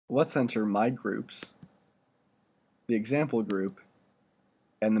Let's enter My Groups, the Example Group,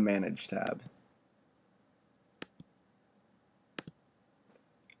 and the Manage tab.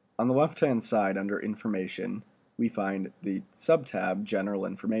 On the left-hand side under Information, we find the sub-tab General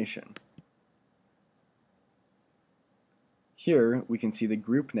Information. Here we can see the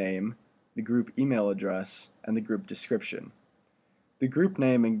group name, the group email address, and the group description. The group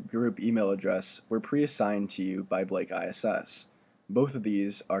name and group email address were pre-assigned to you by Blake ISS. Both of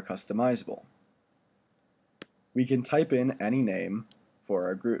these are customizable. We can type in any name for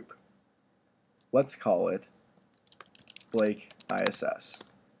our group. Let's call it Blake ISS.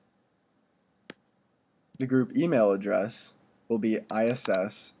 The group email address will be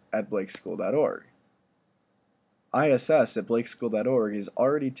iss@blakeschool.org. iss@blakeschool.org is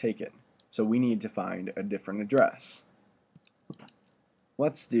already taken, so we need to find a different address.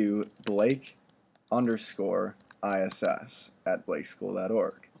 Let's do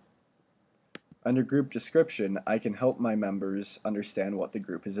Blake_ISS@blakeschool.org. Under group description, I can help my members understand what the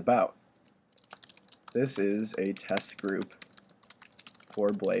group is about. This is a test group for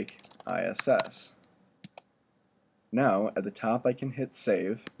Blake ISS. Now, at the top I can hit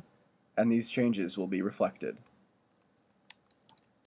Save, and these changes will be reflected.